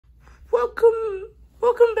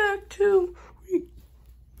Welcome back to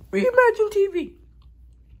Reimagine TV.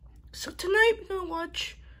 So tonight we're gonna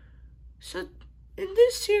watch, in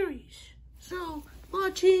this series,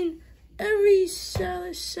 watching every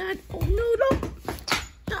sad, oh no,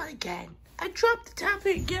 not again. I dropped the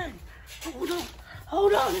tablet again.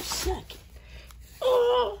 Hold on a second.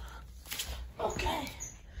 Oh, okay,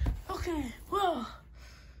 well,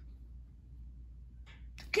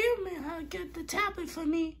 the cameraman had to get the tablet for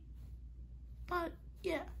me. But,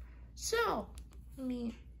 yeah, sorry,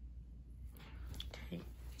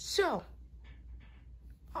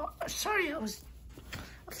 I was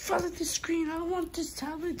in front of the screen. I don't want this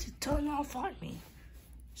tablet to turn off on me.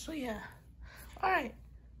 So, yeah. Alright,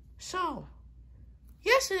 so,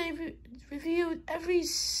 yesterday we reviewed every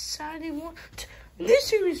Saturday morning. In this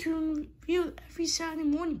series, we reviewed every Saturday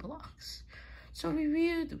morning blocks. So, we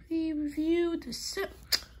reviewed the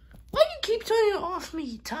why do you keep turning it off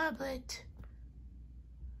me, tablet?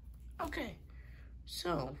 Okay,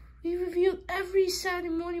 so we reviewed every Saturday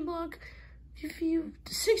morning block. We reviewed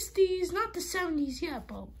the 60s, not the 70s yet,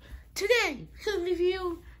 but today we're going to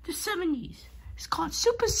review the 70s. It's called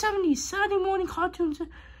Super 70s, Saturday morning cartoons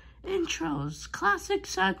intros, classic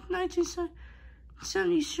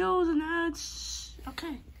 1970s shows and ads.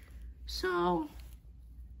 Okay, so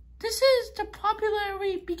this is the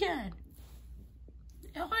popularity began.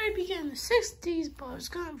 It already began in the 60s, but it's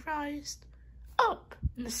going to rise up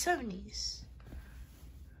in the 70s.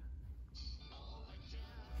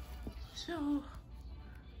 So,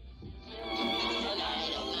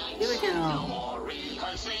 here we go.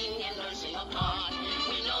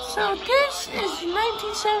 So this is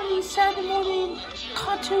 1970s Saturday morning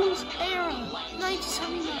cartoons era.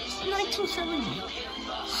 1970.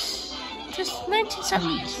 Just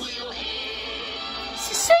 1970s. It's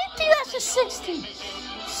the same thing as the 60s.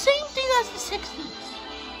 Same thing as the 60s.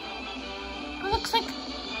 It looks like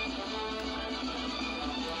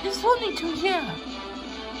it's Looney Tunes, yeah.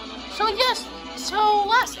 So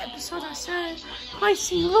last episode I said you might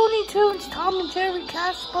see Looney Tunes, Tom and Jerry,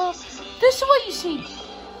 Casper. This is what you see.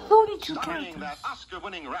 Looney Tunes characters. That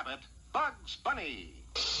Oscar-winning rabbit, Bugs Bunny.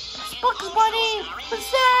 That's Bugs Bunny.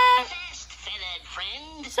 What's that?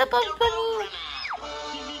 Is that Bugs Bunny?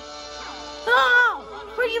 Oh,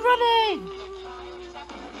 where are you running?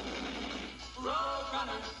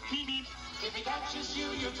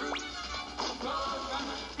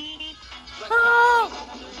 Oh!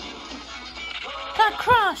 Got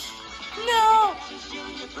crushed! No!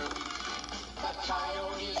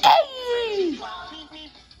 Hey!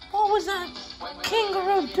 What was that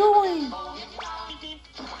kangaroo doing?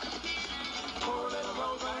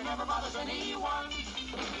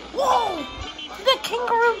 Whoa! Did that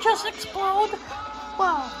kangaroo just explode?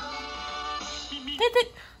 Wow. Did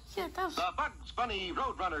it? Yeah, that was... The Bugs Bunny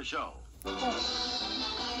Roadrunner Show. The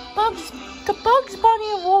Bugs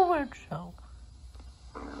Bunny Roadrunner Show.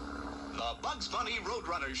 The Bugs Bunny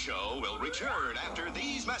Roadrunner Show will return after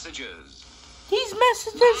these messages. These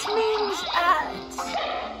messages means ads.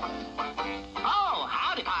 Oh,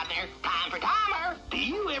 howdy, partner. Time for timer. Do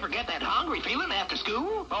you ever get that hungry feeling after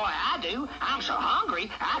school? Boy, I do. I'm so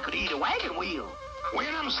hungry, I could eat a wagon wheel.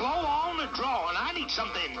 When I'm slow on the draw and I need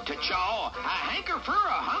something to chaw, I hanker for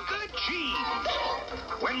a hunk of cheese.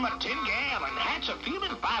 When my 10-gallon hat's a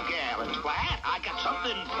feeling 5 gallons flat, I got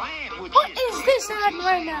something planned, which what is this ad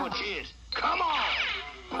right now? Come on.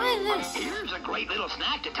 What is this? Here's a great little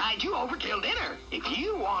snack to tide you over till dinner. If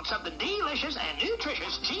you want something delicious and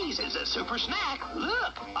nutritious, cheese is a super snack.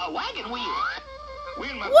 Look, a wagon wheel.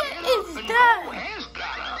 When my what is that? Has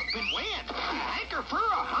got up and went, I hanker for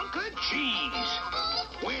a hunk of cheese.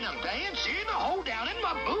 When I'm dancing, I hold down and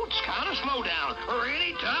my boots kind of slow down, or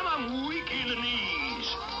anytime I'm weak in the knees.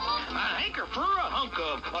 I hanker for a hunk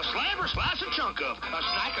of, a slab or slice a chunk of, a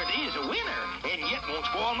snack that is a winner, and yet won't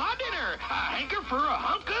spoil my dinner. I hanker for a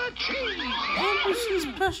hunk of cheese. NBC's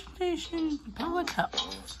presentation, public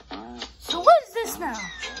health. So what is this now?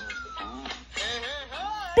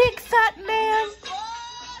 Big fat man.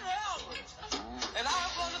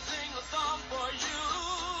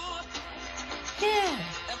 Yeah.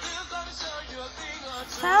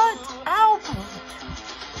 Fat Albert.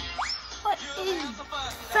 What is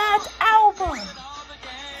Fat Albert?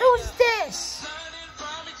 Who's this?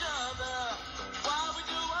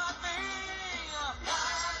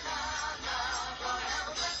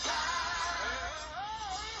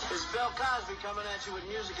 It's Bill Cosby coming at you with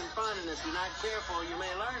music and fun, and if you're not careful, you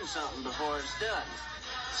may learn something before it's done.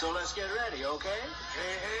 So let's get ready, okay?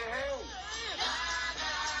 Hey, hey, hey.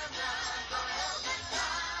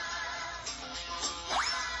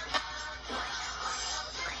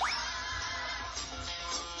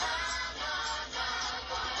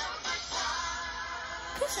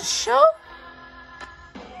 That's a show?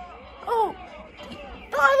 Oh,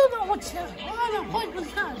 I don't know what's that. I don't know what was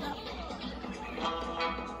that.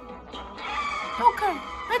 Okay,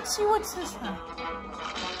 let's see what's this now.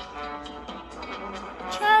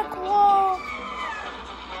 Jack Wall.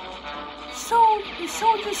 So the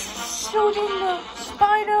soldier's shooting the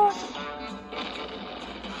spider.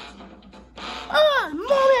 Ah,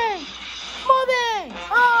 mummy! Mummy!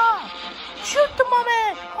 Ah! Shoot the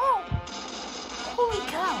mummy! Oh! Holy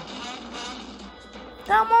cow!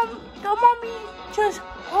 The mummy just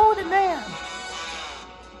hold a man.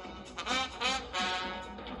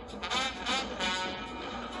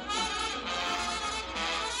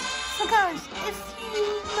 So guys, if you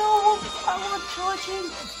know what I'm watching,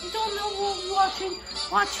 if you don't know what I'm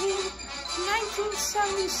watching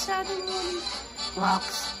 1977 Morning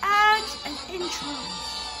Vlogs, ads and intros.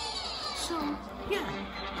 So yeah,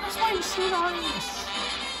 that's why you see all this.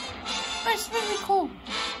 That's really cool.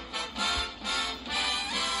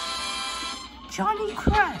 Johnny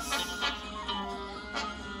Crest,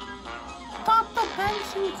 Dr.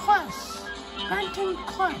 Benton Quest,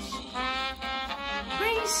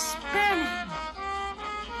 Reese Bannon.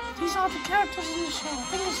 These are the characters in the show. I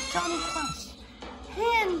think it's Johnny Quest.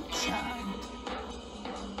 Handchild.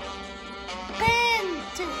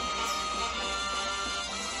 Bandit.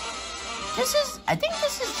 I think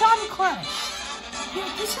this is Johnny Quest. Yeah,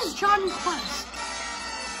 this is Johnny Quest.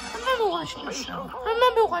 I remember watching the show. I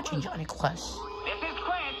remember watching Johnny Quest. This is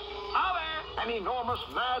Quest. Over. An enormous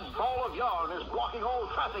mad ball of yarn is blocking all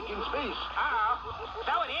traffic in space.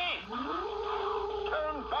 So it is.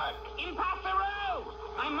 Turn back. Impossible.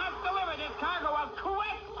 I must deliver this cargo of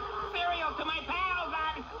Quest cereal to my pals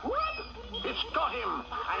on... Whoop! It's got him.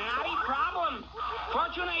 A naughty problem.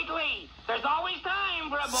 Fortunately, there's always time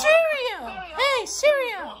for a bowl. Cereal! Hey,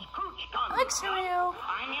 cereal! I like cereal.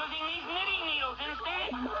 I'm using these knitting needles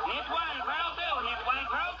instead. Knit one, purl two, knit one,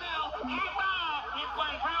 purl two. Cast off, knit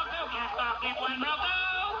one, purl two, cast off, knit one, purl two.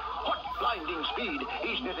 What blinding speed!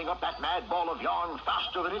 He's knitting up that mad ball of yarn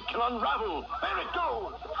faster than it can unravel. There it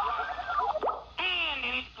goes. And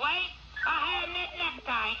in its place, a hand-knit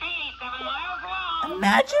necktie, 87 miles long.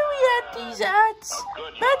 Imagine we had these ads.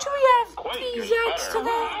 Imagine we have these ads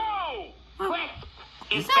today. Quest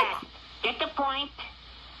is Is that- back. Get the point?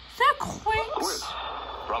 Is that Quince? Quit.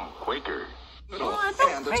 From Quaker. Oh, I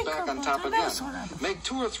don't And it's think back of on it. top I again. never saw that. Make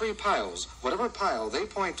 2 or 3 piles. Whatever pile they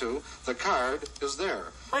point to, the card is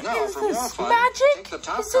there. What Now, is for more this, fun, magic? take the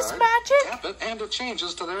top Is this card, magic? tap it, and it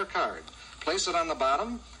changes to their card. Place it on the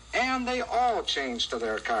bottom, and they all change to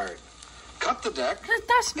their card. Cut the deck,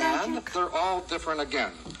 That's and magic. they're all different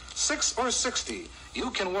again. 6 or 60, you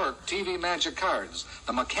can work TV Magic Cards,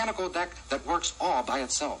 the mechanical deck that works all by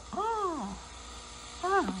itself. Oh.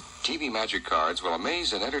 Oh. TV Magic Cards will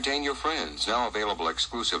amaze and entertain your friends. Now available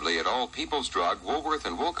exclusively at all People's Drug, Woolworth,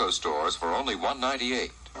 and Woolco stores for only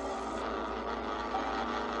 $1.98.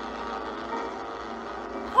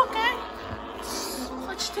 Okay. Let's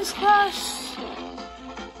watch this last.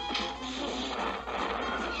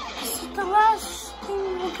 This is the last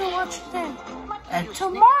thing we can watch today. And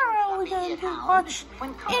tomorrow we're going to watch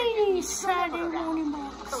 80's Saturday Morning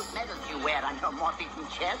Vlogs. Those medals you wear on your moth-eaten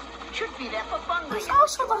chest should be there for fun. There's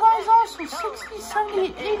also the rise also 60s,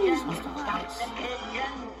 70s, 80s was the rise. Stop the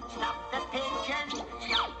pigeon, stop the pigeon,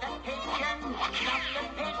 stop the pigeon, stop the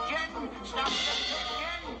pigeon, stop the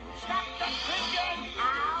pigeon, stop the pigeon.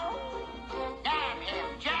 Ow! Dab him,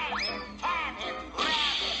 jab him, tab him,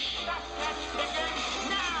 grab him, stop that pigeon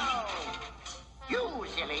now! You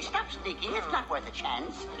silly, stop sneaking, it's not worth a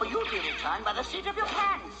chance. For you'll be returned by the seat of your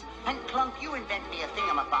pants. And Clunk, you invent me a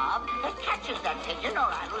thingamabob that catches that pigeon or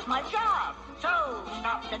I lose my job. So,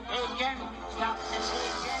 stop the pigeon, stop the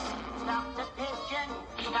pigeon, stop the pigeon,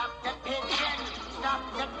 stop the pigeon, stop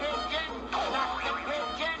the pigeon, stop the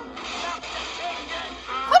pigeon, stop the pigeon.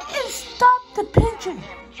 What is Stop the Pigeon?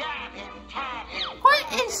 Jab him, tab him. What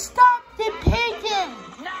is Stop the Pigeon?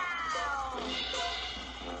 Now!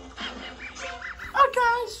 Oh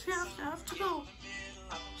guys, we have to go.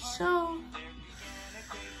 So,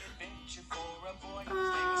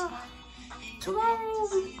 tomorrow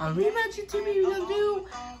on Reimagine TV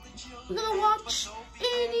we're gonna watch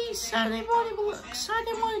 80's Saturday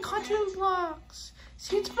morning cartoon vlogs.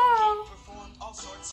 See you tomorrow.